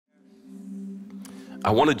I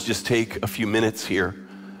want to just take a few minutes here,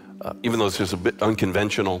 even though this is a bit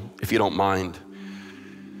unconventional, if you don't mind.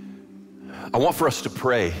 I want for us to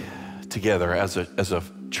pray together as a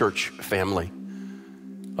church family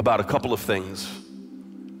about a couple of things.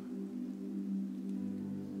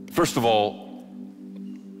 First of all,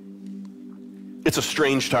 it's a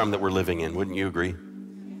strange time that we're living in, wouldn't you agree?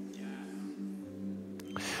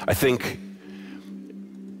 I think,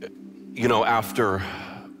 you know, after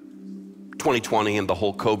 2020 and the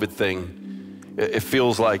whole COVID thing, it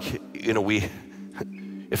feels like, you know,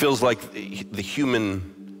 it feels like the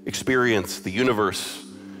human experience, the universe,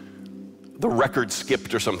 the record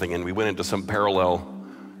skipped or something and we went into some parallel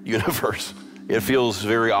universe. It feels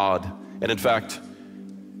very odd. And in fact,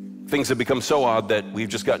 things have become so odd that we've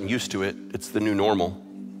just gotten used to it. It's the new normal.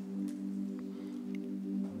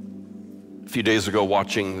 A few days ago,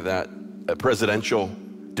 watching that presidential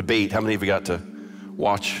debate, how many of you got to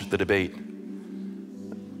watch the debate?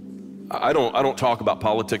 I don't talk about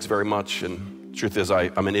politics very much, and the truth is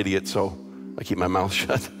I'm an idiot, so I keep my mouth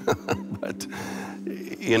shut. But,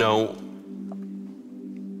 you know,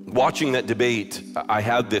 watching that debate, I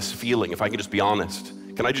had this feeling, if I can just be honest.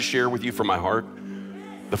 Can I just share with you from my heart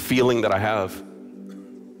the feeling that I have?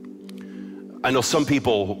 I know some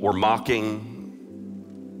people were mocking,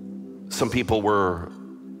 some people were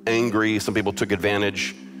angry, some people took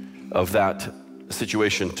advantage of that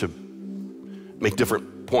situation to make different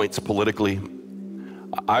points politically.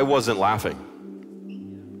 I wasn't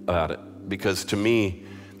laughing about it because to me,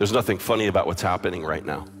 there's nothing funny about what's happening right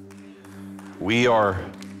now. We're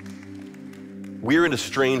in a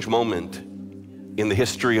strange moment in the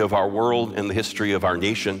history of our world and the history of our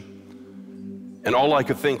nation. And all I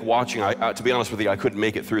could think watching, to be honest with you, I couldn't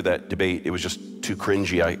make it through that debate. It was just too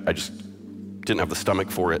cringy. I just didn't have the stomach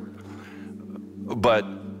for it. But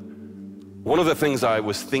one of the things I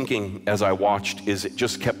was thinking as I watched is it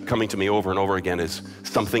just kept coming to me over and over again is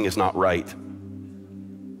something is not right.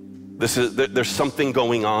 There's something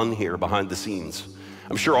going on here behind the scenes.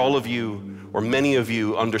 I'm sure all of you or many of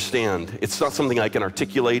you understand. It's not something I can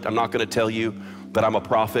articulate. I'm not going to tell you that I'm a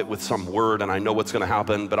prophet with some word and I know what's going to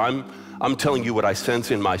happen, but I'm telling you what I sense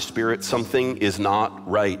in my spirit. Something is not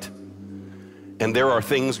right. And there are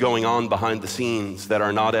things going on behind the scenes that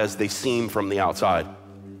are not as they seem from the outside.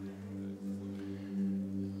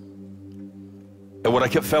 And what I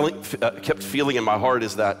kept feeling in my heart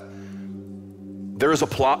is that there is a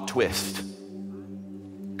plot twist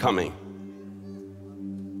coming.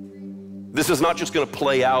 This is not just going to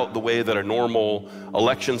play out the way that a normal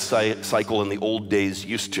election cycle in the old days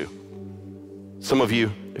used to. Some of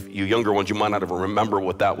you, if you younger ones, you might not even remember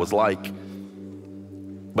what that was like.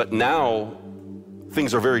 But now,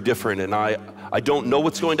 things are very different, and I don't know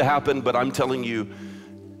what's going to happen, but I'm telling you,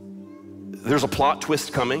 there's a plot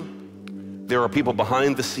twist coming. There are people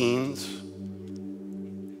behind the scenes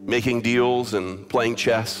making deals and playing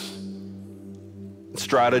chess,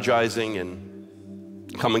 strategizing and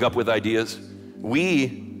coming up with ideas.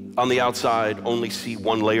 We, on the outside, only see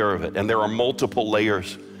one layer of it, and there are multiple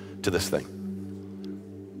layers to this thing.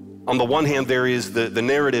 On the one hand, there is the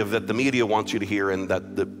narrative that the media wants you to hear and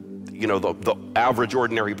that the average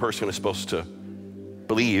ordinary person is supposed to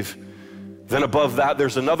believe. Then above that,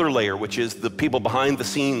 there's another layer, which is the people behind the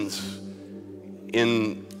scenes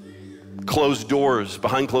in closed doors,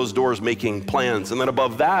 behind closed doors, making plans. And then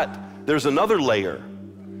above that, there's another layer,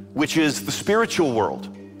 which is the spiritual world.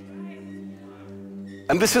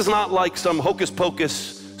 And this is not like some hocus pocus,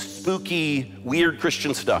 spooky, weird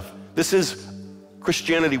Christian stuff. This is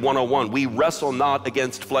Christianity 101. We wrestle not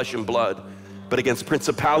against flesh and blood, but against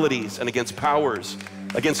principalities and against powers,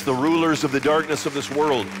 against the rulers of the darkness of this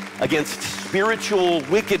world, against spiritual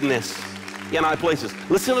wickedness in high places.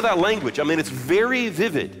 Listen to that language. I mean, it's very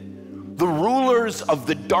vivid. The rulers of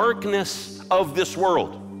the darkness of this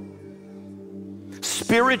world.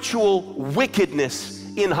 Spiritual wickedness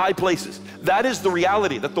in high places. That is the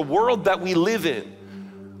reality, that the world that we live in,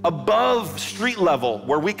 above street level,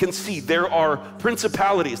 where we can see there are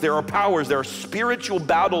principalities, there are powers, there are spiritual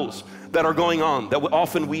battles that are going on that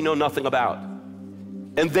often we know nothing about.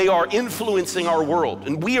 And they are influencing our world,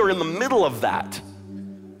 and we are in the middle of that.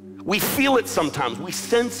 We feel it sometimes, we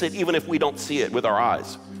sense it even if we don't see it with our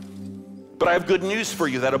eyes. But I have good news for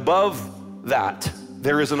you that above that,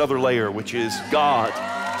 there is another layer, which is God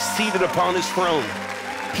seated upon his throne.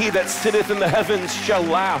 He that sitteth in the heavens shall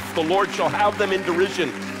laugh. The Lord shall have them in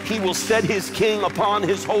derision. He will set his king upon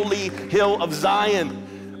his holy hill of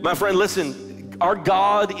Zion. My friend, listen, our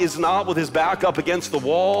God is not with his back up against the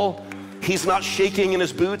wall. He's not shaking in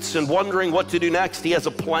his boots and wondering what to do next. He has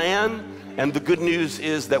a plan, and the good news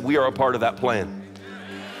is that we are a part of that plan.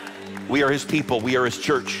 We are his people, we are his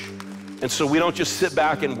church. And so we don't just sit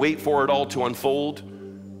back and wait for it all to unfold.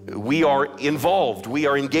 We are involved, we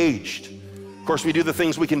are engaged. Of course, we do the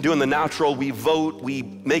things we can do in the natural. We vote, we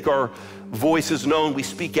make our voices known, we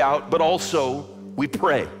speak out, but also we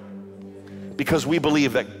pray because we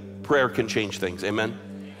believe that prayer can change things, amen?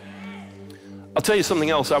 I'll tell you something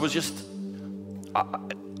else. I was just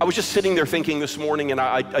sitting there thinking this morning, and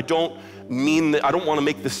I don't mean that, I don't want to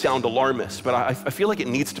make this sound alarmist, but I feel like it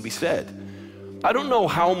needs to be said. I don't know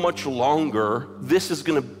how much longer this is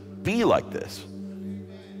going to be like this.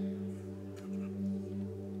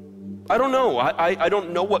 I don't know. I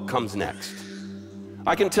don't know what comes next.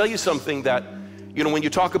 I can tell you something that, you know, when you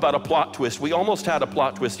talk about a plot twist, we almost had a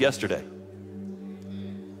plot twist yesterday.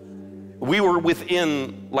 We were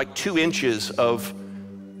within like 2 inches of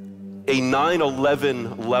a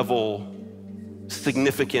 9/11 level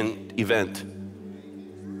significant event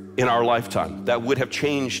in our lifetime that would have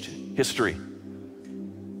changed history.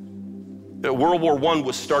 World War I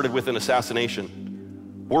was started with an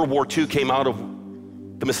assassination. World War II came out of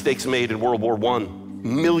the mistakes made in World War I.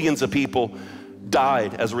 Millions of people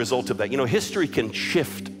died as a result of that. You know, history can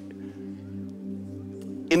shift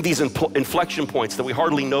in these inflection points that we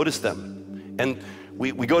hardly notice them. And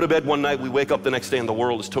we go to bed one night, we wake up the next day, and the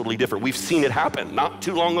world is totally different. We've seen it happen not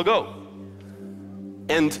too long ago.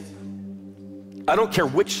 And I don't care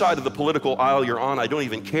which side of the political aisle you're on, I don't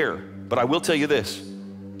even care. But I will tell you this,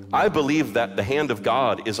 I believe that the hand of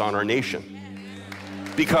God is on our nation.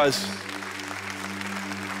 Because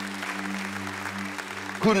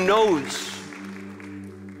who knows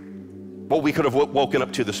what we could have woken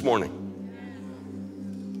up to this morning.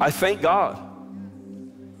 I thank God.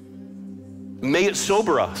 May it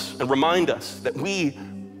sober us and remind us that we,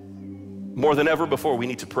 more than ever before, we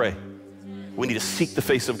need to pray. We need to seek the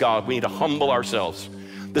face of God. We need to humble ourselves.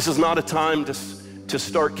 This is not a time to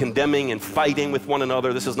start condemning and fighting with one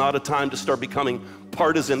another. This is not a time to start becoming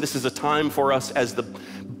partisan. This is a time for us as the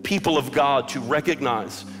people of God to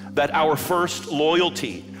recognize that our first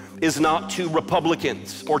loyalty is not to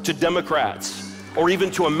Republicans or to Democrats or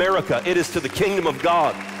even to America. It is to the kingdom of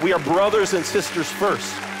God. We are brothers and sisters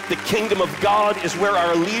first. The kingdom of God is where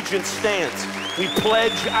our allegiance stands. We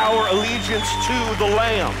pledge our allegiance to the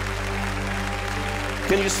Lamb.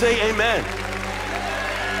 Can you say amen?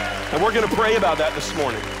 And we're going to pray about that this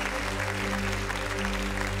morning.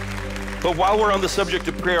 But while we're on the subject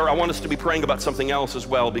of prayer, I want us to be praying about something else as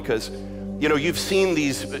well, because you know, you've seen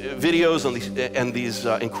these videos and these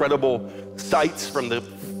incredible sites from the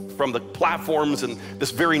platforms and this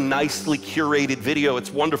very nicely curated video.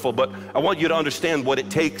 It's wonderful, but I want you to understand what it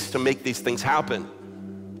takes to make these things happen.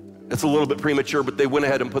 It's a little bit premature, but they went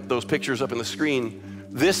ahead and put those pictures up on the screen.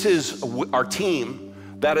 This is our team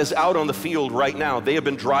that is out on the field right now. They have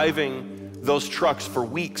been driving those trucks for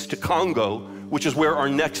weeks to Congo, which is where our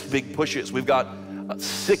next big push is. We've got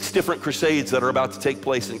 6 different crusades that are about to take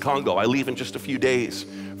place in Congo. I leave in just a few days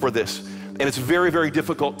for this. And it's very, very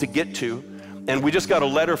difficult to get to. And we just got a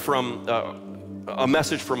letter from, a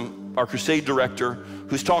message from our crusade director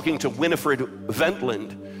who's talking to Winifred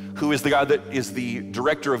Ventland, who is the guy that is the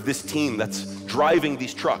director of this team that's driving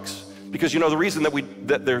these trucks. Because you know, the reason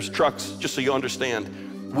that there's trucks, just so you understand,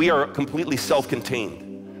 we are completely self-contained.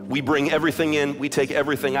 We bring everything in, we take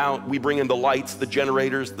everything out. We bring in the lights, the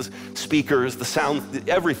generators, the speakers, the sound,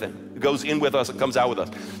 everything goes in with us and comes out with us.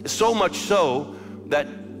 So much so that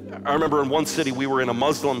I remember in one city we were in a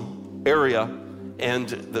Muslim area, and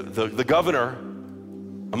the governor,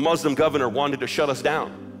 a Muslim governor, wanted to shut us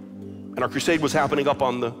down. And our crusade was happening up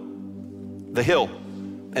on the hill.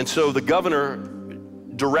 And so the governor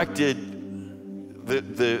directed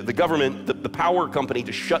the government, the power company,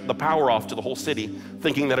 to shut the power off to the whole city,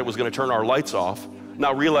 thinking that it was going to turn our lights off,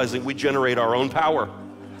 not realizing we generate our own power.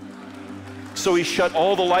 So he shut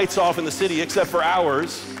all the lights off in the city except for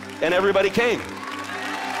ours, and everybody came.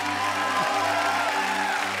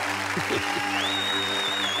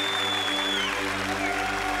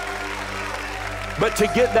 But to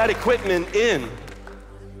get that equipment in,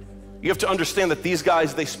 you have to understand that these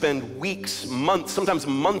guys, they spend weeks, months, sometimes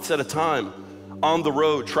months at a time on the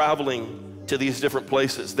road traveling to these different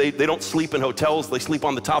places. They don't sleep in hotels, they sleep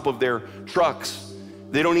on the top of their trucks.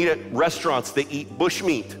 They don't eat at restaurants, they eat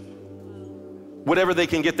bushmeat, whatever they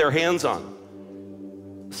can get their hands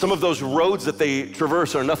on. Some of those roads that they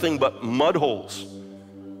traverse are nothing but mud holes.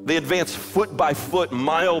 They advance foot by foot,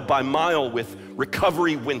 mile by mile with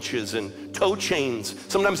recovery winches and tow chains.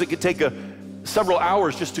 Sometimes it could take several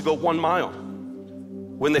hours just to go 1 mile.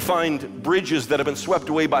 When they find bridges that have been swept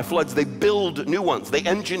away by floods, they build new ones. They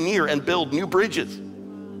engineer and build new bridges.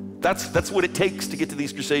 That's what it takes to get to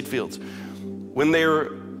these crusade fields. When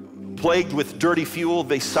they're plagued with dirty fuel,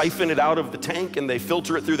 they siphon it out of the tank and they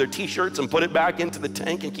filter it through their t-shirts and put it back into the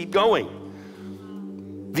tank and keep going.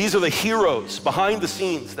 These are the heroes behind the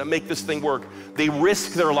scenes that make this thing work. They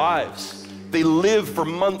risk their lives. They live for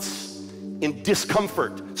months in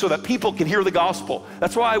discomfort so that people can hear the gospel.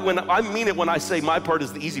 That's why I mean it when I say my part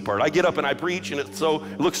is the easy part. I get up and I preach and it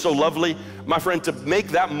looks so lovely. My friend, to make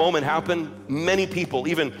that moment happen, many people,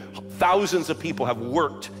 even thousands of people have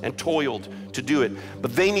worked and toiled to do it.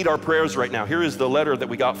 But they need our prayers right now. Here is the letter that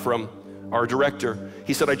we got from our director.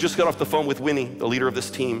 He said, I just got off the phone with Winnie, the leader of this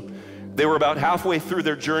team. They were about halfway through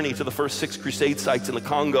their journey to the first 6 crusade sites in the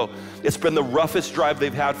Congo. It's been the roughest drive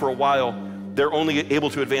they've had for a while. They're only able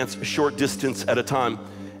to advance a short distance at a time.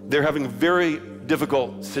 They're having a very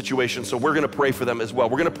difficult situation, so we're gonna pray for them as well.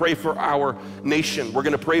 We're gonna pray for our nation. We're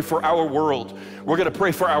gonna pray for our world. We're gonna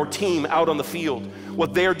pray for our team out on the field.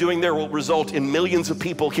 What they're doing there will result in millions of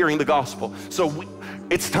people hearing the gospel. So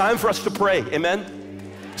it's time for us to pray, amen?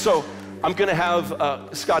 So I'm gonna have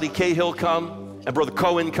Scotty Cahill come and Brother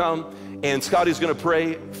Cohen come, and Scotty's gonna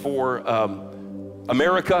pray for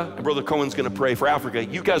America, and Brother Cohen's gonna pray for Africa.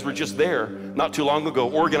 You guys were just there not too long ago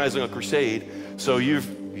organizing a crusade, so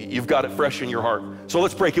you've got it fresh in your heart. So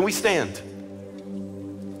let's pray. Can we stand?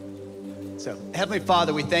 So, Heavenly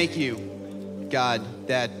Father, we thank you, God,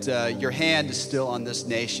 that your hand is still on this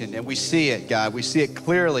nation, and we see it, God. We see it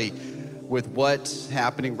clearly with what's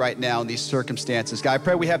happening right now in these circumstances. God, I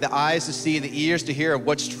pray we have the eyes to see and the ears to hear of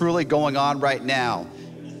what's truly going on right now.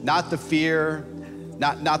 Not the fear,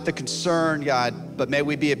 not the concern, God, but may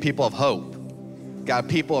we be a people of hope. God,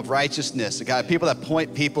 people of righteousness, God, people that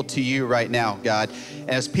point people to you right now, God.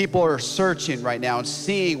 And as people are searching right now and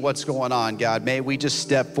seeing what's going on, God, may we just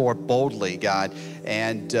step forward boldly, God,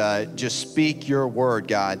 and just speak your word,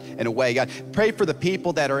 God, in a way. God, pray for the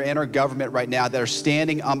people that are in our government right now that are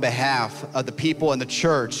standing on behalf of the people in the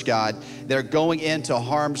church, God, that are going into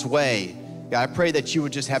harm's way. God, I pray that you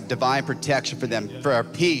would just have divine protection for them, for our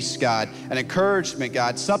peace, God, an encouragement,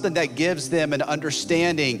 God, something that gives them an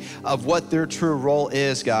understanding of what their true role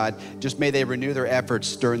is, God. Just may they renew their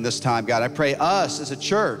efforts during this time, God. I pray us as a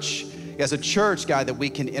church, God, that we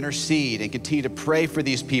can intercede and continue to pray for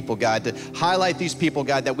these people, God, to highlight these people,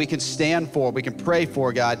 God, that we can stand for, we can pray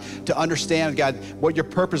for, God, to understand, God, what your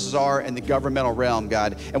purposes are in the governmental realm,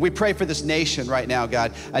 God. And we pray for this nation right now,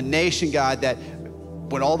 God, a nation, God, that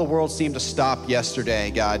when all the world seemed to stop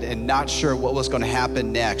yesterday, God, and not sure what was going to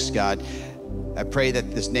happen next, God, I pray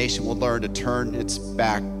that this nation will learn to turn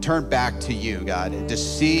back to you, God, and to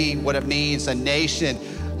see what it means, a nation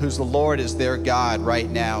whose the Lord is their God right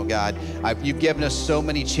now, God. You've given us so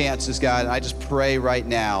many chances, God, and I just pray right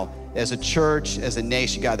now, as a church, as a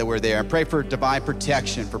nation, God, that we're there. And pray for divine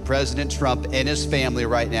protection for President Trump and his family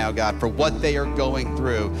right now, God, for what they are going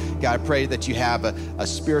through. God, I pray that you have a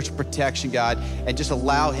spiritual protection, God, and just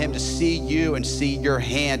allow him to see you and see your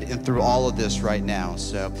hand in through all of this right now.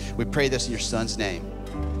 So we pray this in your son's name.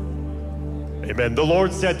 Amen. The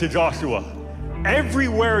Lord said to Joshua,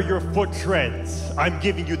 everywhere your foot treads, I'm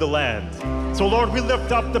giving you the land. So Lord, we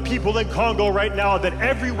lift up the people in Congo right now, that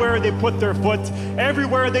everywhere they put their foot,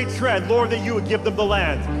 everywhere they tread, Lord, that you would give them the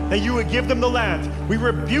land, that you would give them the land. We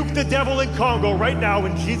rebuke the devil in Congo right now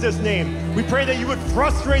in Jesus' name. We pray that you would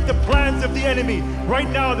frustrate the plans of the enemy right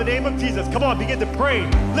now in the name of Jesus. Come on, begin to pray.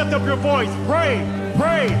 Lift up your voice. Pray,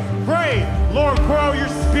 pray, pray. Lord, pour out your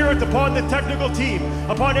spirit upon the technical team,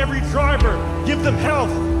 upon every driver. Give them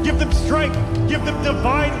health, give them strength, give them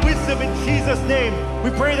divine wisdom in Jesus' name. We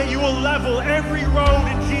pray that you will level every road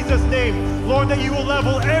in Jesus' name. Lord, that you will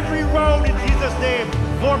level every road in Jesus' name.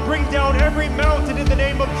 Lord, bring down every mountain in the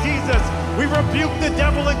name of Jesus. We rebuke the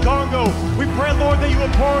devil in Congo. We pray, Lord, that you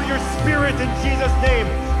will pour your spirit in Jesus' name,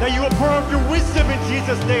 that you will pour out your wisdom in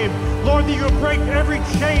Jesus' name. Lord, that you will break every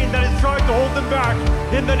chain that is trying to hold them back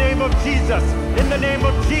in the name of Jesus, in the name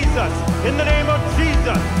of Jesus, in the name of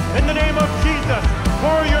Jesus, in the name of Jesus.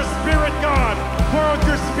 Pour your spirit, God. Pour out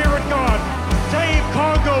your spirit, God. Save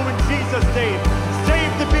Congo in Jesus' name.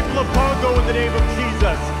 Save the people of Congo in the name of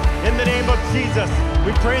Jesus. In the name of Jesus,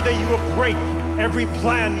 we pray that you will break every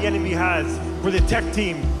plan the enemy has for the tech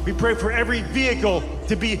team. We pray for every vehicle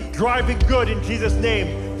to be driving good in Jesus'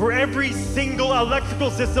 name. For every single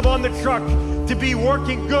electrical system on the truck to be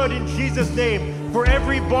working good in Jesus' name. For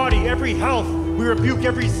every body, every health, we rebuke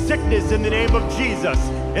every sickness in the name of Jesus.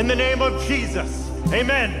 In the name of Jesus.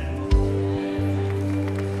 Amen.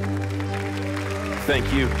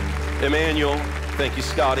 Thank you, Emmanuel. Thank you,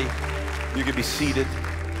 Scotty. You can be seated.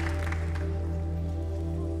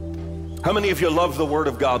 How many of you love the Word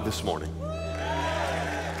of God this morning?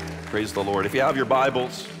 Praise the Lord. If you have your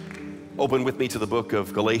Bibles, open with me to the book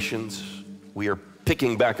of Galatians. We are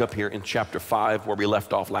picking back up here in chapter 5 where we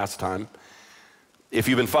left off last time. If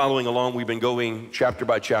you've been following along, we've been going chapter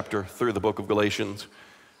by chapter through the book of Galatians,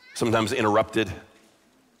 sometimes interrupted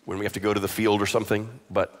when we have to go to the field or something,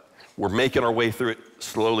 but we're making our way through it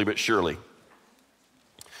slowly but surely.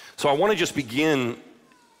 So I want to just begin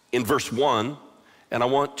in verse 1, and I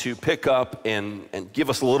want to pick up and give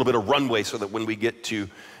us a little bit of runway so that when we get to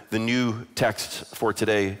the new text for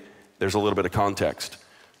today, there's a little bit of context.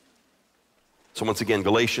 So once again,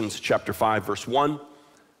 Galatians chapter 5, verse 1.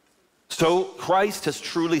 So Christ has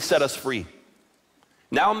truly set us free.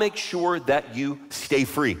 Now make sure that you stay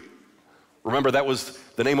free. Remember, that was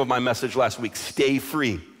the name of my message last week, stay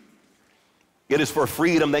free. It is for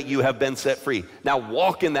freedom that you have been set free. Now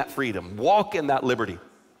walk in that freedom, walk in that liberty.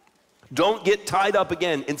 Don't get tied up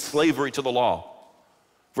again in slavery to the law.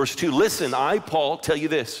 Verse 2, listen, I, Paul, tell you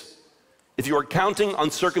this. If you are counting on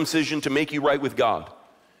circumcision to make you right with God,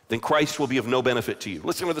 then Christ will be of no benefit to you.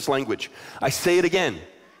 Listen to this language. I say it again.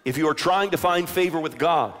 If you are trying to find favor with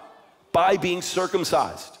God by being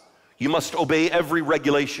circumcised, you must obey every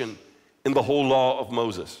regulation in the whole law of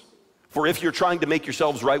Moses. For if you're trying to make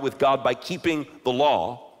yourselves right with God by keeping the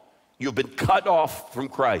law, you have been cut off from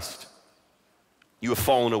Christ. You have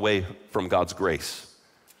fallen away from God's grace.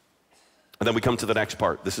 And then we come to the next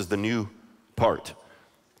part. This is the new part.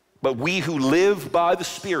 But we who live by the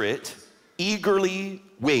Spirit eagerly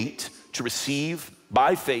wait to receive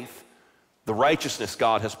by faith the righteousness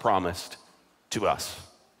God has promised to us.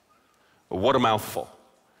 What a mouthful.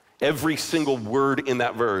 Every single word in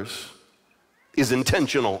that verse is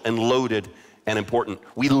intentional and loaded and important.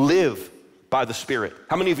 We live by the Spirit.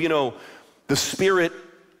 How many of you know the Spirit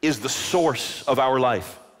is the source of our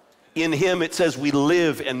life? In Him it says we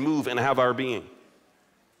live and move and have our being.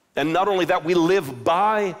 And not only that, we live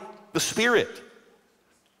by the Spirit.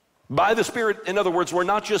 By the Spirit, in other words, we're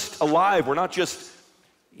not just alive, we're not just,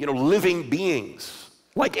 living beings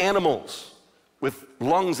like animals with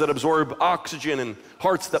lungs that absorb oxygen and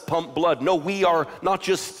hearts that pump blood. No, we are not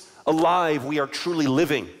just alive, we are truly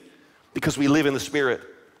living because we live in the Spirit.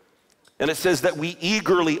 And it says that we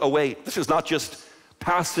eagerly await. This is not just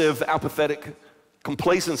passive, apathetic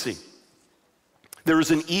complacency. There is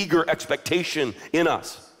an eager expectation in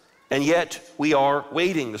us, and yet we are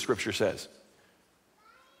waiting, the scripture says.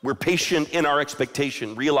 We're patient in our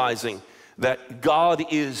expectation, realizing that God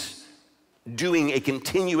is doing a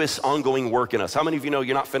continuous, ongoing work in us. How many of you know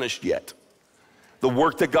you're not finished yet? The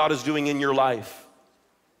work that God is doing in your life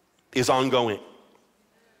is ongoing.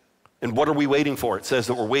 And what are we waiting for? It says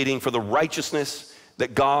that we're waiting for the righteousness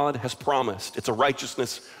that God has promised. It's a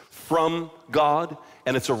righteousness from God,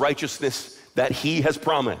 and it's a righteousness that He has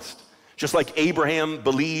promised. Just like Abraham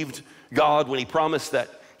believed God when he promised that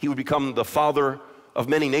he would become the father of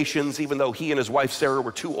many nations, even though he and his wife Sarah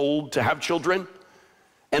were too old to have children.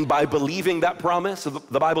 And by believing that promise,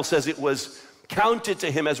 the Bible says it was counted to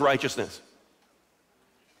him as righteousness.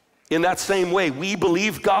 In that same way, we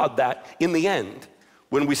believe God that in the end,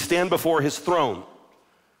 when we stand before His throne,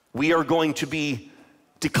 we are going to be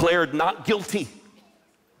declared not guilty.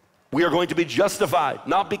 We are going to be justified,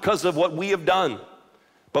 not because of what we have done,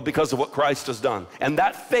 but because of what Christ has done. And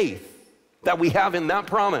that faith that we have in that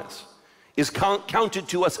promise is counted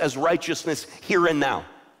to us as righteousness here and now.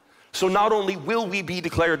 So not only will we be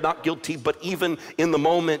declared not guilty, but even in the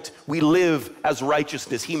moment we live as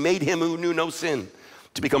righteousness. He made Him who knew no sin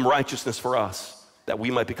to become righteousness for us, that we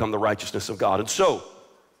might become the righteousness of God. And so,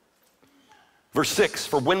 verse 6,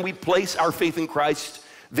 for when we place our faith in Christ,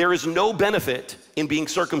 there is no benefit in being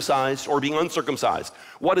circumcised or being uncircumcised.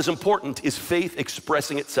 What is important is faith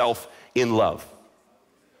expressing itself in love.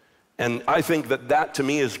 And I think that to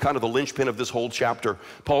me is kind of the linchpin of this whole chapter.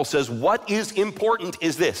 Paul says, what is important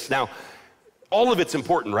is this. Now, all of it's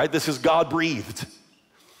important, right? This is God-breathed.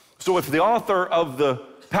 So if the author of the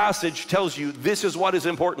passage tells you this is what is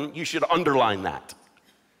important, you should underline that.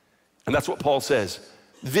 And that's what Paul says.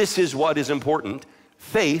 This is what is important.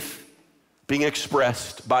 Faith being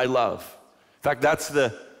expressed by love. In fact, that's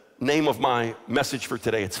the name of my message for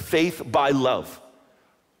today. It's faith by love.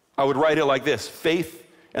 I would write it like this: faith,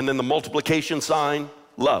 and then the multiplication sign,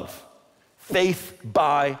 love. Faith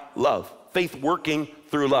by love. Faith working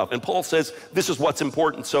through love. And Paul says this is what's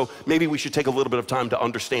important, so maybe we should take a little bit of time to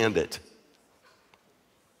understand it.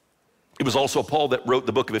 It was also Paul that wrote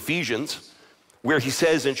the book of Ephesians, where he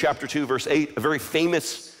says in chapter 2, verse 8, a very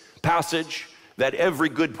famous passage that every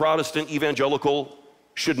good Protestant evangelical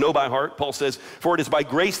should know by heart. Paul says, for it is by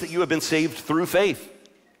grace that you have been saved through faith.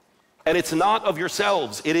 And it's not of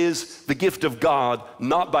yourselves, it is the gift of God,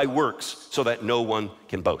 not by works, so that no one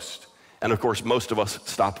can boast. And of course, most of us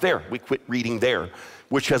stop there. We quit reading there,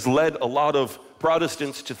 which has led a lot of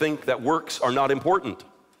Protestants to think that works are not important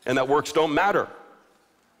and that works don't matter.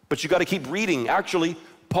 But you got to keep reading. Actually,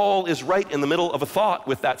 Paul is right in the middle of a thought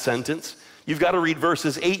with that sentence. You've got to read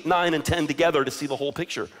verses 8, 9, and 10 together to see the whole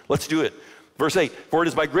picture. Let's do it. Verse 8, for it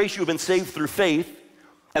is by grace you have been saved through faith,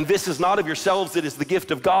 and this is not of yourselves, it is the gift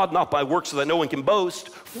of God, not by works so that no one can boast.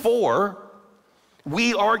 For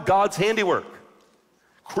we are God's handiwork,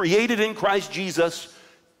 created in Christ Jesus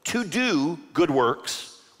to do good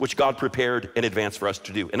works, which God prepared in advance for us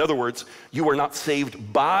to do. In other words, you were not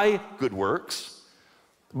saved by good works,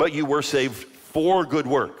 but you were saved for good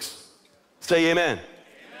works. Say amen.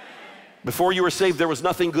 Before you were saved, there was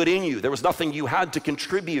nothing good in you. There was nothing you had to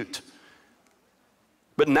contribute.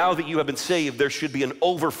 But now that you have been saved, there should be an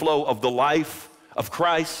overflow of the life of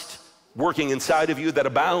Christ working inside of you that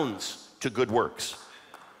abounds to good works.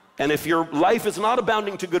 And if your life is not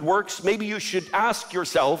abounding to good works, maybe you should ask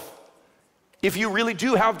yourself if you really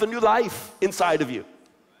do have the new life inside of you,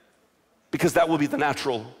 because that will be the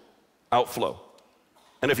natural outflow.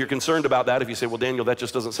 And if you're concerned about that, if you say, well, Daniel, that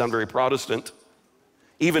just doesn't sound very Protestant.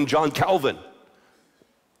 Even John Calvin,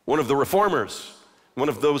 one of the reformers, one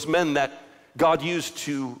of those men that God used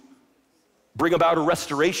to bring about a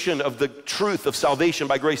restoration of the truth of salvation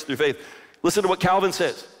by grace through faith. Listen to what Calvin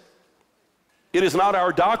says. It is not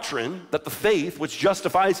our doctrine that the faith which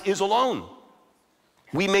justifies is alone.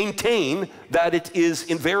 We maintain that it is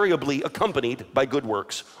invariably accompanied by good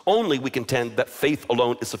works. Only we contend that faith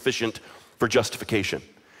alone is sufficient for justification.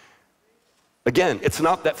 Again, it's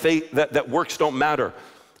not that that works don't matter.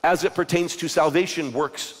 As it pertains to salvation,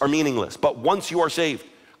 works are meaningless. But once you are saved,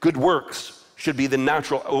 good works should be the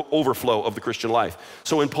natural overflow of the Christian life.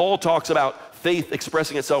 So when Paul talks about faith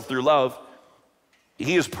expressing itself through love,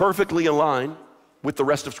 he is perfectly in line with the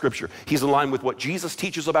rest of Scripture. He's in line with what Jesus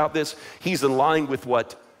teaches about this. He's in line with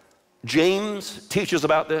what James teaches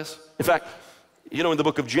about this. In fact, you know, in the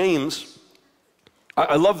book of James,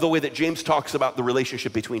 I love the way that James talks about the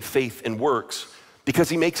relationship between faith and works, because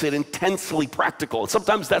he makes it intensely practical. And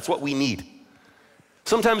sometimes that's what we need.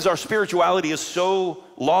 Sometimes our spirituality is so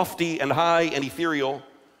lofty and high and ethereal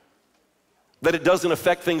that it doesn't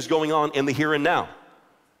affect things going on in the here and now.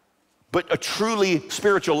 But a truly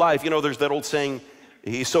spiritual life, you know, there's that old saying,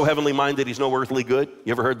 he's so heavenly minded, he's no earthly good.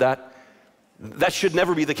 You ever heard that? That should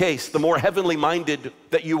never be the case. The more heavenly minded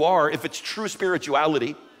that you are, if it's true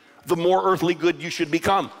spirituality, the more earthly good you should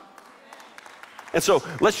become. And so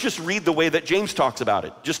let's just read the way that James talks about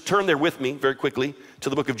it. Just turn there with me very quickly to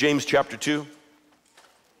the book of James chapter 2.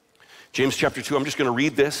 James chapter 2, I'm just going to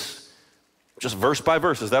read this just verse by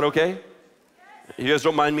verse. Is that okay? You guys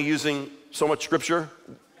don't mind me using so much scripture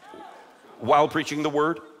while preaching the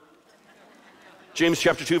word? James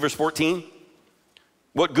chapter 2, verse 14.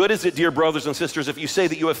 What good is it, dear brothers and sisters, if you say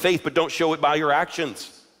that you have faith but don't show it by your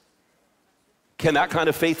actions? Can that kind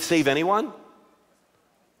of faith save anyone?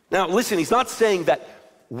 Now listen, he's not saying that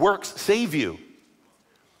works save you.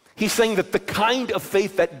 He's saying that the kind of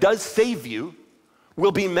faith that does save you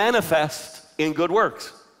will be manifest in good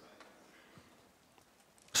works.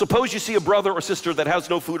 Suppose you see a brother or sister that has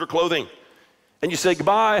no food or clothing, and you say,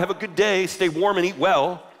 goodbye, have a good day, stay warm and eat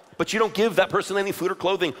well, but you don't give that person any food or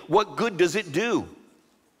clothing. What good does it do?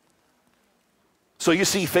 So you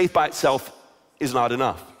see, faith by itself is not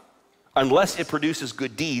enough. Unless it produces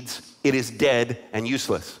good deeds, it is dead and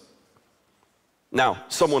useless. Now,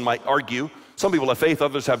 someone might argue, some people have faith,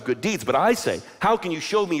 others have good deeds, but I say, how can you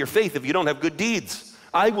show me your faith if you don't have good deeds?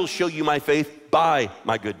 I will show you my faith by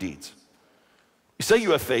my good deeds. You say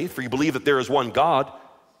you have faith, for you believe that there is one God.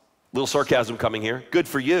 Little sarcasm coming here. Good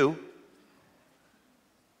for you.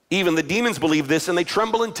 Even the demons believe this and they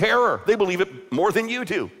tremble in terror. They believe it more than you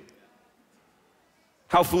do.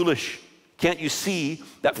 How foolish. Can't you see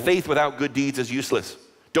that faith without good deeds is useless?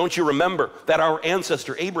 Don't you remember that our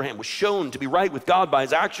ancestor Abraham was shown to be right with God by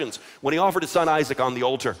his actions when he offered his son Isaac on the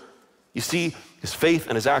altar? You see, his faith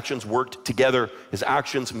and his actions worked together. His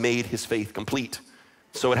actions made his faith complete.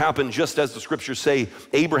 So it happened just as the scriptures say,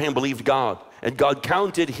 Abraham believed God, and God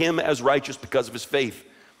counted him as righteous because of his faith.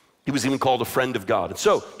 He was even called a friend of God. And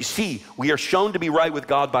so, you see, we are shown to be right with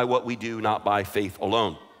God by what we do, not by faith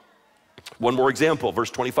alone. One more example,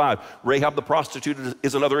 verse 25. Rahab the prostitute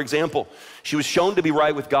is another example. She was shown to be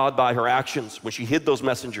right with God by her actions when she hid those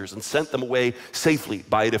messengers and sent them away safely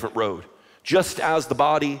by a different road. Just as the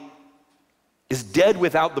body is dead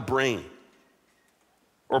without the brain,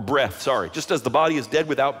 or breath, sorry. Just as the body is dead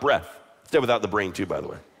without breath. It's dead without the brain too, by the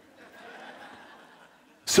way.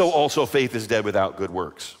 So also faith is dead without good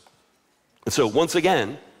works. And so once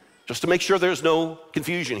again, just to make sure there's no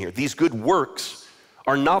confusion here, these good works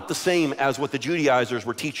are not the same as what the Judaizers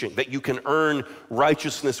were teaching, that you can earn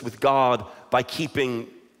righteousness with God by keeping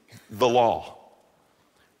the law.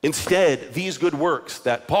 Instead, these good works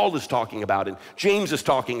that Paul is talking about and James is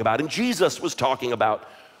talking about and Jesus was talking about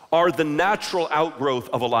are the natural outgrowth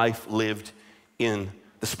of a life lived in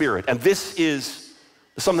the Spirit. And this is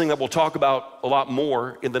something that we'll talk about a lot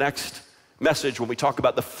more in the next message when we talk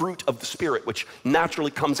about the fruit of the Spirit, which naturally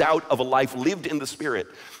comes out of a life lived in the Spirit.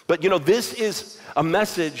 But this is a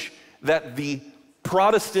message that the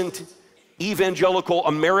Protestant evangelical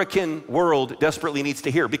American world desperately needs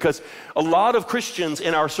to hear, because a lot of Christians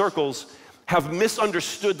in our circles have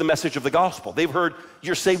misunderstood the message of the gospel. They've heard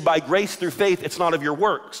you're saved by grace through faith, it's not of your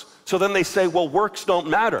works. So then they say, well, works don't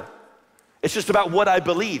matter. It's just about what I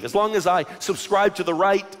believe. As long as I subscribe to the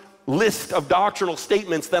right list of doctrinal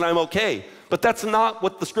statements, then I'm okay. But that's not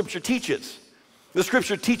what the scripture teaches. The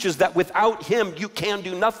scripture teaches that without him, you can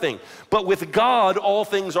do nothing. But with God, all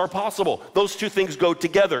things are possible. Those two things go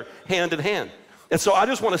together, hand in hand. And so I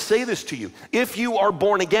just want to say this to you. If you are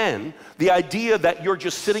born again, the idea that you're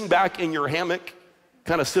just sitting back in your hammock,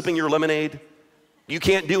 kind of sipping your lemonade, you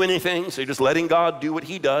can't do anything, so you're just letting God do what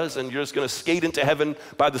he does, and you're just going to skate into heaven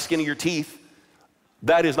by the skin of your teeth,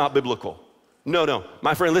 that is not biblical. No.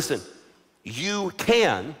 My friend, listen. You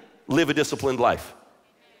can live a disciplined life.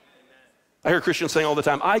 I hear Christians saying all the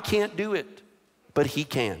time, I can't do it, but he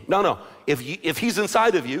can. No. If he's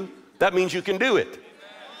inside of you, that means you can do it.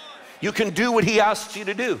 You can do what he asks you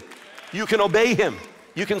to do. You can obey him.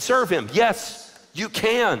 You can serve him. Yes, you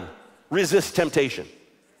can resist temptation.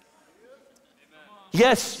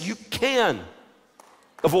 Yes, you can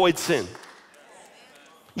avoid sin.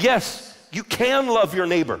 Yes, you can love your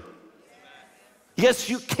neighbor. Yes,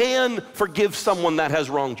 you can forgive someone that has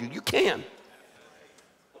wronged you. You can.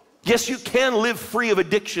 Yes, you can live free of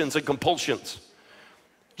addictions and compulsions.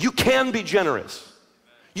 You can be generous.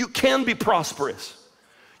 You can be prosperous.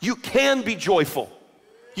 You can be joyful.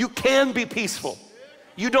 You can be peaceful.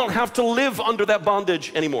 You don't have to live under that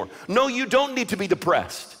bondage anymore. No, you don't need to be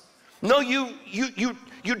depressed. No, you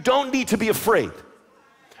don't need to be afraid.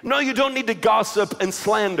 No, you don't need to gossip and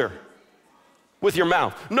slander with your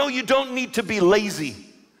mouth. No, you don't need to be lazy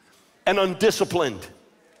and undisciplined.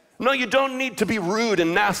 No, you don't need to be rude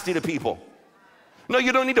and nasty to people. No,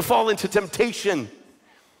 you don't need to fall into temptation.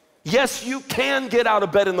 Yes, you can get out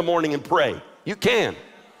of bed in the morning and pray. You can.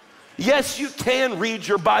 Yes, you can read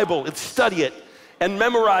your Bible and study it and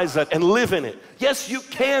memorize it and live in it. Yes, you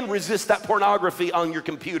can resist that pornography on your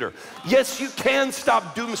computer. Yes, you can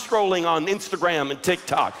stop doom scrolling on Instagram and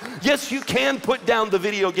TikTok. Yes, you can put down the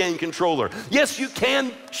video game controller. Yes, you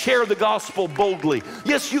can share the gospel boldly.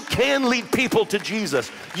 Yes, you can lead people to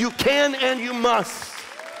Jesus. You can and you must,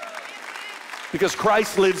 because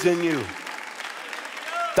Christ lives in you.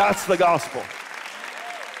 That's the gospel.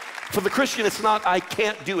 For the Christian, it's not I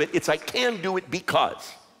can't do it, it's I can do it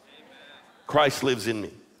because Christ lives in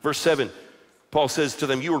me. Verse 7, Paul says to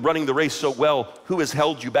them, you were running the race so well, who has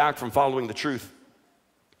held you back from following the truth?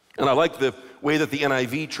 And I like the way that the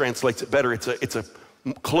NIV translates it better. It's a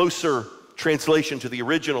closer translation to the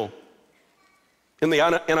original. In the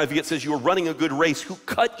NIV it says, you were running a good race, who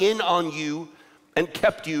cut in on you and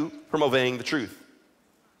kept you from obeying the truth.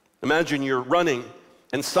 Imagine you're running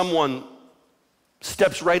and someone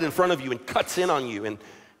steps right in front of you and cuts in on you, and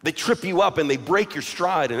they trip you up and they break your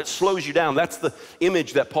stride and it slows you down. That's the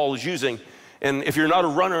image that Paul is using. And if you're not a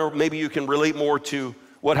runner, maybe you can relate more to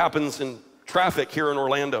what happens in traffic here in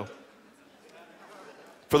Orlando.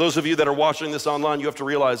 For those of you that are watching this online, you have to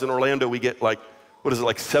realize in Orlando we get like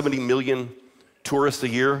 70 million tourists a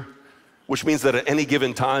year, which means that at any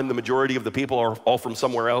given time, the majority of the people are all from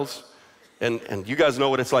somewhere else. And you guys know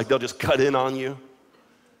what it's like. They'll just cut in on you.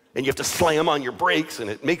 And you have to slam on your brakes, and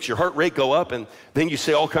it makes your heart rate go up, and then you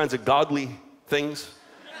say all kinds of godly things.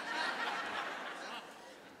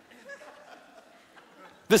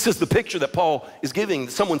 This is the picture that Paul is giving.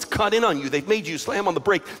 Someone's cut in on you. They've made you slam on the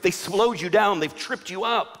brake. They slowed you down. They've tripped you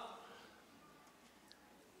up.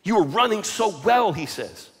 You were running so well, he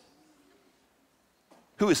says.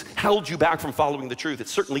 Who has held you back from following the truth? It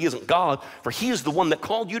certainly isn't God, for he is the one that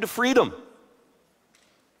called you to freedom.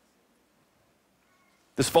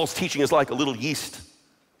 This false teaching is like a little yeast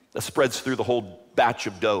that spreads through the whole batch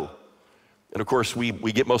of dough. And of course, we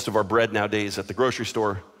get most of our bread nowadays at the grocery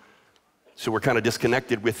store, so we're kind of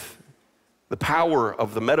disconnected with the power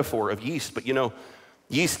of the metaphor of yeast. But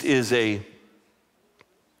yeast is a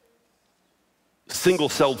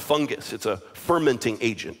single-celled fungus. It's a fermenting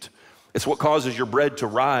agent. It's what causes your bread to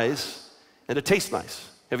rise and to taste nice.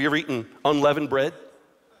 Have you ever eaten unleavened bread?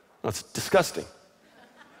 That's disgusting.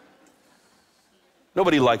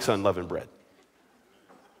 Nobody likes unleavened bread.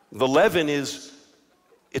 The leaven is,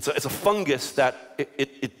 it's a fungus that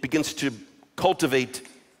it begins to cultivate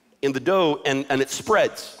in the dough, and it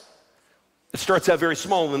spreads. It starts out very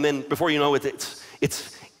small, and then before you know it,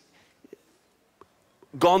 it's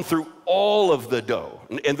gone through all of the dough.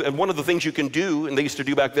 And one of the things you can do, and they used to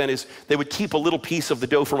do back then, is they would keep a little piece of the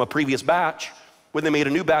dough from a previous batch. When they made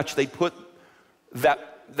a new batch, they'd put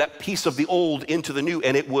that piece of the old into the new,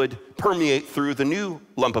 and it would permeate through the new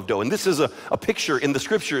lump of dough. And this is a picture in the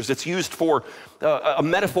scriptures. It's used for a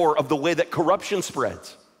metaphor of the way that corruption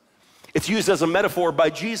spreads. It's used as a metaphor by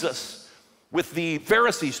Jesus with the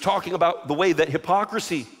Pharisees talking about the way that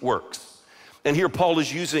hypocrisy works. And here Paul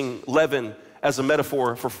is using leaven as a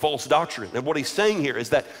metaphor for false doctrine. And what he's saying here is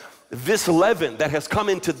that this leaven that has come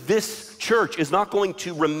into this church is not going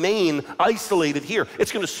to remain isolated here.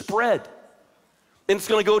 It's going to spread. And it's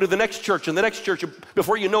going to go to the next church and the next church.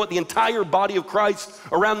 Before you know it, the entire body of Christ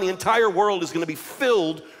around the entire world is going to be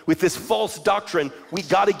filled with this false doctrine. We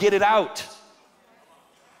got to get it out.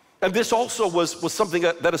 And this also was something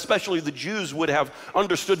that especially the Jews would have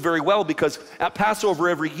understood very well, because at Passover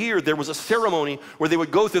every year there was a ceremony where they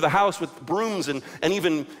would go through the house with brooms and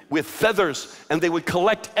even with feathers, and they would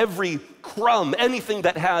collect every crumb, anything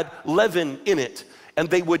that had leaven in it, and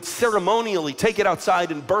they would ceremonially take it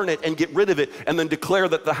outside and burn it and get rid of it and then declare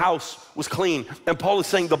that the house was clean. And Paul is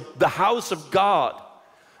saying the house of God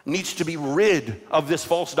needs to be rid of this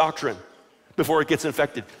false doctrine before it gets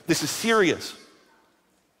infected. This is serious.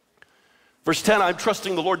 Verse 10, I'm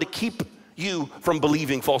trusting the Lord to keep you from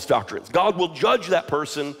believing false doctrines. God will judge that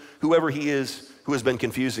person, whoever he is, who has been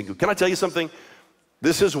confusing you. Can I tell you something?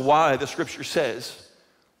 This is why the scripture says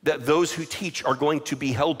that those who teach are going to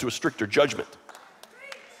be held to a stricter judgment.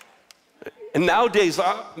 And nowadays,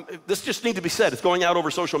 this just needs to be said. It's going out over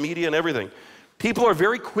social media and everything. People are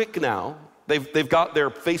very quick now. They've got their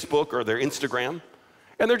Facebook or their Instagram,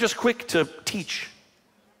 and they're just quick to teach.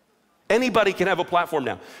 Anybody can have a platform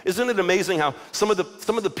now. Isn't it amazing how some of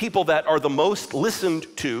the people that are the most listened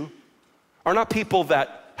to are not people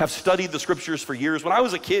that have studied the scriptures for years? When I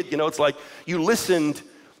was a kid, it's like you listened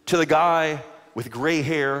to the guy with gray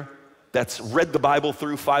hair that's read the Bible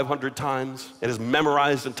through 500 times and has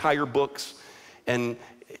memorized entire books. And,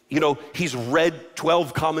 he's read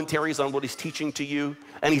 12 commentaries on what he's teaching to you,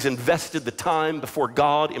 and he's invested the time before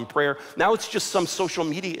God in prayer. Now it's just some social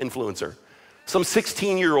media influencer, some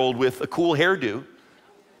 16-year-old with a cool hairdo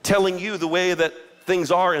telling you the way that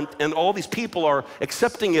things are, and all these people are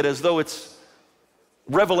accepting it as though it's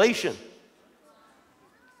revelation.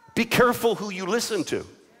 Be careful who you listen to.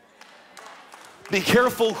 Be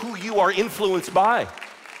careful who you are influenced by.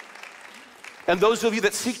 And those of you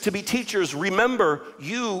that seek to be teachers, remember,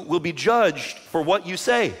 you will be judged for what you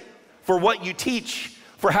say, for what you teach,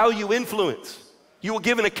 for how you influence. You will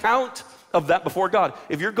give an account of that before God.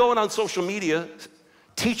 If you're going on social media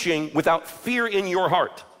teaching without fear in your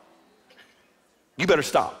heart, you better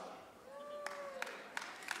stop.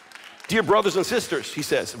 Dear brothers and sisters, he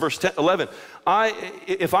says, verse 11,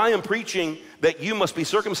 if I am preaching that you must be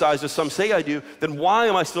circumcised, as some say I do, then why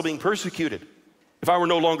am I still being persecuted? If I were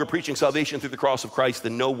no longer preaching salvation through the cross of Christ,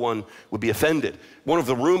 then no one would be offended. One of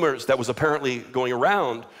the rumors that was apparently going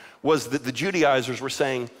around was that the Judaizers were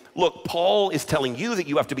saying, look, Paul is telling you that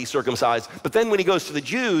you have to be circumcised, but then when he goes to the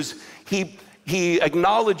Jews, he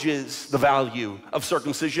acknowledges the value of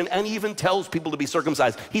circumcision and even tells people to be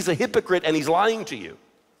circumcised. He's a hypocrite and he's lying to you.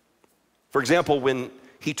 For example, when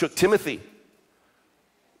he took Timothy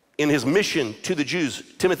in his mission to the Jews,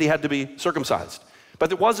 Timothy had to be circumcised.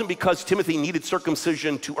 But it wasn't because Timothy needed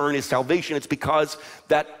circumcision to earn his salvation. It's because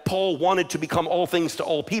that Paul wanted to become all things to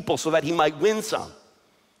all people so that he might win some.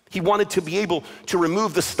 He wanted to be able to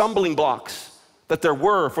remove the stumbling blocks that there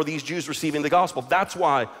were for these Jews receiving the gospel. That's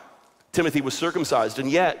why Timothy was circumcised. And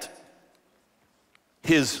yet,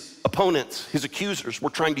 his opponents, his accusers, were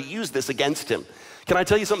trying to use this against him. Can I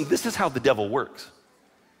tell you something? This is how the devil works.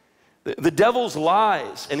 The devil's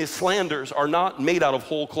lies and his slanders are not made out of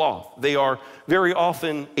whole cloth. They are very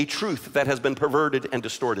often a truth that has been perverted and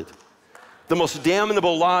distorted. The most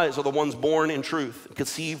damnable lies are the ones born in truth,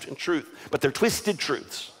 conceived in truth, but they're twisted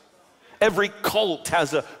truths. Every cult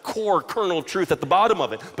has a core kernel of truth at the bottom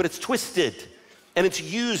of it, but it's twisted and it's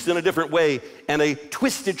used in a different way, and a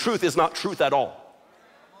twisted truth is not truth at all.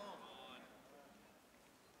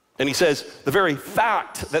 And he says, the very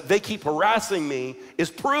fact that they keep harassing me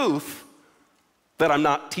is proof that I'm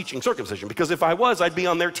not teaching circumcision, because if I was, I'd be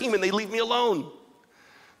on their team and they'd leave me alone.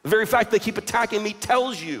 The very fact they keep attacking me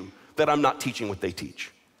tells you that I'm not teaching what they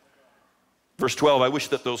teach. Verse 12, I wish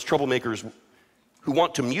that those troublemakers who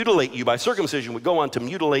want to mutilate you by circumcision would go on to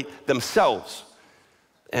mutilate themselves.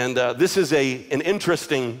 And this is an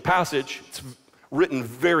interesting passage. It's written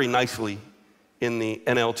very nicely in the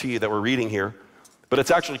NLT that we're reading here, but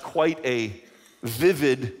it's actually quite a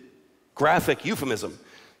vivid, graphic euphemism.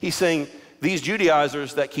 He's saying, these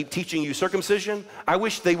Judaizers that keep teaching you circumcision, I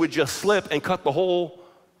wish they would just slip and cut the whole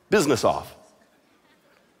business off.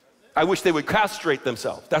 I wish they would castrate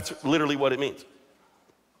themselves. That's literally what it means.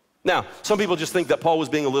 Now, some people just think that Paul was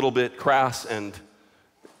being a little bit crass and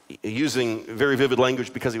using very vivid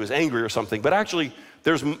language because he was angry or something, but actually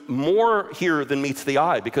there's more here than meets the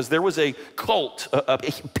eye, because there was a cult, a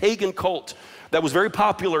pagan cult that was very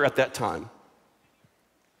popular at that time.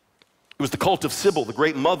 It was the cult of Sybil, the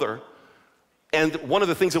great mother, and one of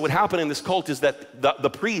the things that would happen in this cult is that the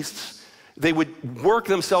priests, they would work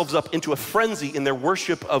themselves up into a frenzy in their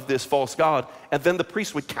worship of this false god, and then the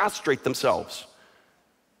priests would castrate themselves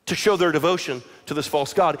to show their devotion to this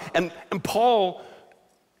false god. And Paul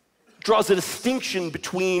draws a distinction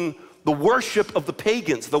between the worship of the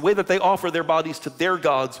pagans, the way that they offer their bodies to their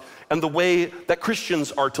gods, and the way that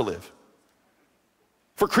Christians are to live.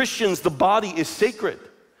 For Christians, the body is sacred.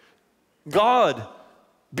 God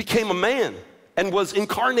became a man and was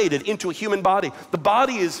incarnated into a human body. The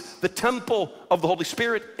body is the temple of the Holy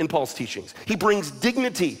Spirit in Paul's teachings. He brings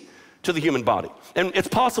dignity to the human body. And it's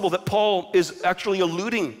possible that Paul is actually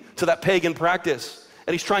alluding to that pagan practice,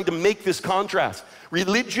 and he's trying to make this contrast.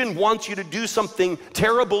 Religion wants you to do something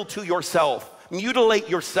terrible to yourself, mutilate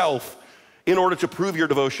yourself in order to prove your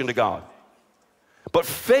devotion to God. But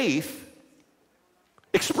faith,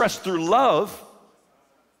 expressed through love,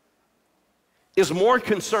 is more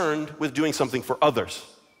concerned with doing something for others.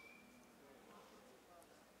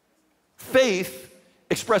 Faith,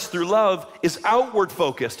 expressed through love, is outward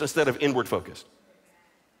focused instead of inward focused.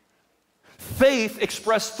 Faith,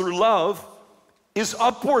 expressed through love, is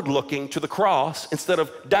upward looking to the cross instead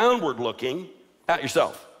of downward looking at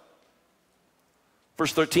yourself.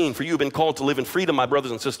 Verse 13, for you have been called to live in freedom, my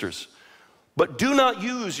brothers and sisters. But do not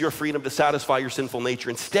use your freedom to satisfy your sinful nature.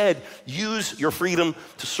 Instead, use your freedom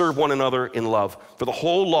to serve one another in love. For the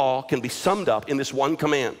whole law can be summed up in this one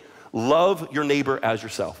command: love your neighbor as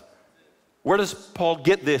yourself. Where does Paul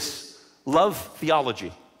get this love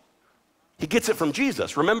theology? He gets it from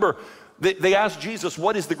Jesus. Remember, they asked Jesus,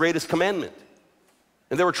 what is the greatest commandment?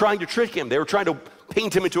 And they were trying to trick him. They were trying to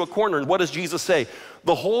paint him into a corner. And what does Jesus say?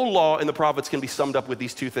 The whole law and the prophets can be summed up with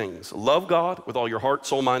these two things: love God with all your heart,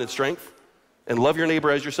 soul, mind, and strength, and love your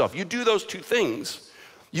neighbor as yourself. You do those two things,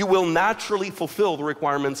 you will naturally fulfill the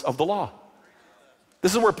requirements of the law.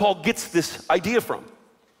 This is where Paul gets this idea from.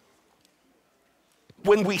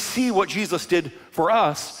 When we see what Jesus did for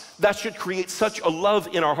us, that should create such a love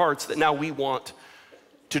in our hearts that now we want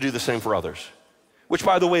to do the same for others. Which,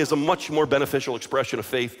 by the way, is a much more beneficial expression of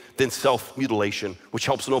faith than self-mutilation, which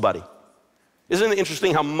helps nobody. Isn't it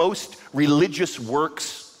interesting how most religious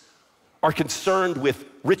works are concerned with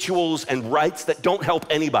rituals and rites that don't help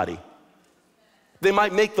anybody? They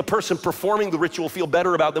might make the person performing the ritual feel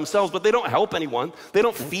better about themselves, but they don't help anyone. They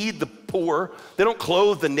don't feed the poor. They don't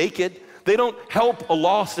clothe the naked. They don't help a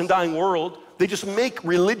lost and dying world. They just make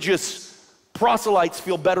religious proselytes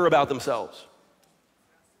feel better about themselves.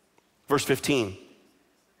 Verse 15.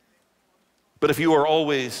 But if you are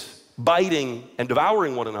always biting and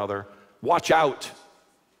devouring one another, watch out.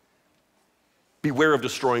 Beware of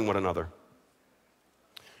destroying one another.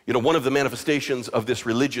 You know, one of the manifestations of this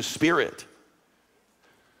religious spirit,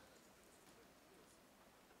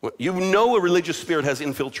 you know, a religious spirit has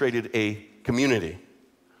infiltrated a community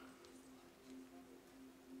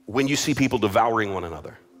when you see people devouring one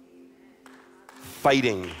another,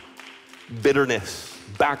 fighting, bitterness,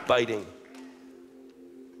 backbiting.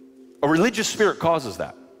 A religious spirit causes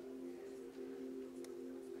that.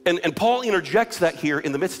 And Paul interjects that here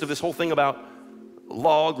in the midst of this whole thing about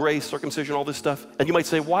law, grace, circumcision, all this stuff. And you might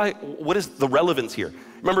say, why? What is the relevance here?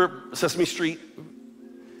 Remember Sesame Street?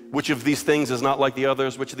 Which of these things is not like the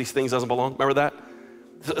others? Which of these things doesn't belong? Remember that?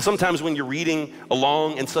 Sometimes when you're reading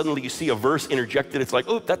along and suddenly you see a verse interjected, it's like,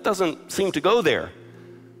 oh, that doesn't seem to go there.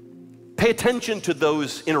 Pay attention to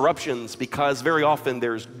those interruptions, because very often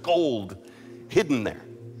there's gold hidden there.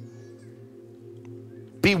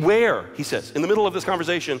 Beware, he says, in the middle of this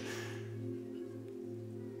conversation,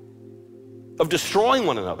 of destroying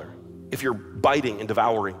one another if you're biting and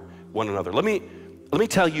devouring one another. Let me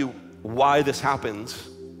tell you why this happens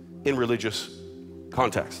in religious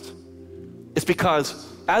contexts. It's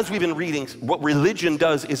because, as we've been reading, what religion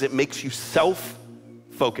does is it makes you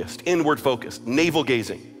self-focused, inward-focused,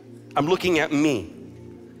 navel-gazing. I'm looking at me.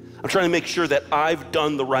 I'm trying to make sure that I've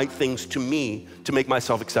done the right things to me to make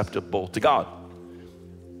myself acceptable to God.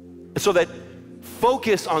 And so that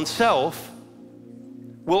focus on self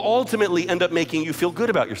will ultimately end up making you feel good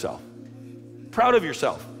about yourself, proud of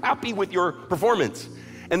yourself, happy with your performance.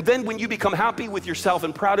 And then when you become happy with yourself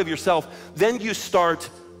and proud of yourself, then you start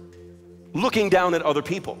looking down at other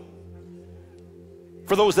people.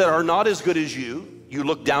 For those that are not as good as you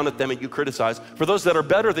look down at them and you criticize. For those that are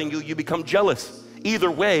better than you become jealous. Either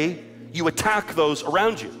way, you attack those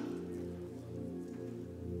around you.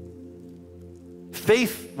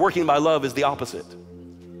 Faith working by love is the opposite.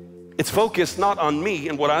 It's focused not on me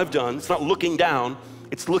and what I've done. It's not looking down.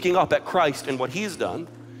 It's looking up at Christ and what he's done.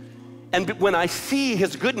 And when I see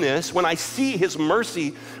his goodness, when I see his mercy,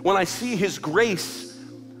 when I see his grace,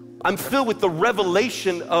 I'm filled with the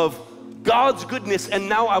revelation of God's goodness, and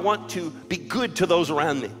now I want to be good to those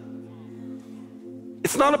around me.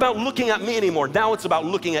 It's not about looking at me anymore. Now it's about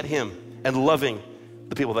looking at him and loving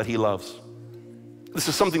the people that he loves. This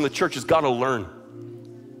is something the church has got to learn.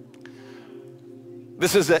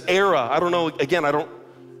 This is an era, I don't know, again, I don't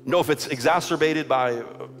know if it's exacerbated by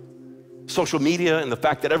social media and the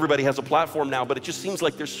fact that everybody has a platform now, but it just seems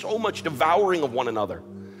like there's so much devouring of one another.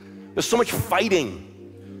 There's so much fighting.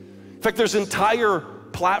 In fact, there's entire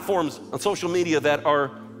platforms on social media that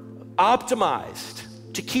are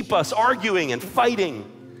optimized to keep us arguing and fighting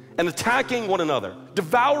and attacking one another,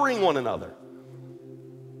 devouring one another.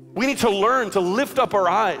 We need to learn to lift up our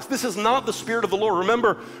eyes. This is not the Spirit of the Lord.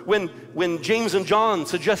 Remember when James and John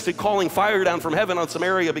suggested calling fire down from heaven on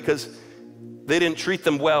Samaria because they didn't treat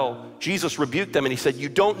them well, Jesus rebuked them and he said, you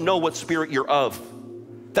don't know what spirit you're of.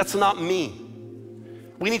 That's not me.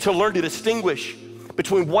 We need to learn to distinguish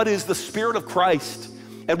between what is the Spirit of Christ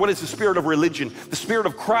and what is the spirit of religion, the Spirit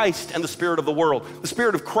of Christ and the spirit of the world, the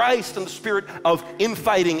Spirit of Christ and the spirit of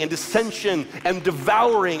infighting and dissension and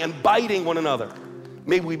devouring and biting one another.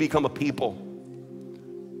 May we become a people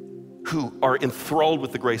who are enthralled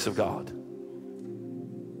with the grace of God.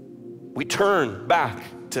 We turn back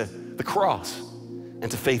to the cross and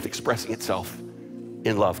to faith expressing itself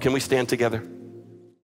in love. Can we stand together?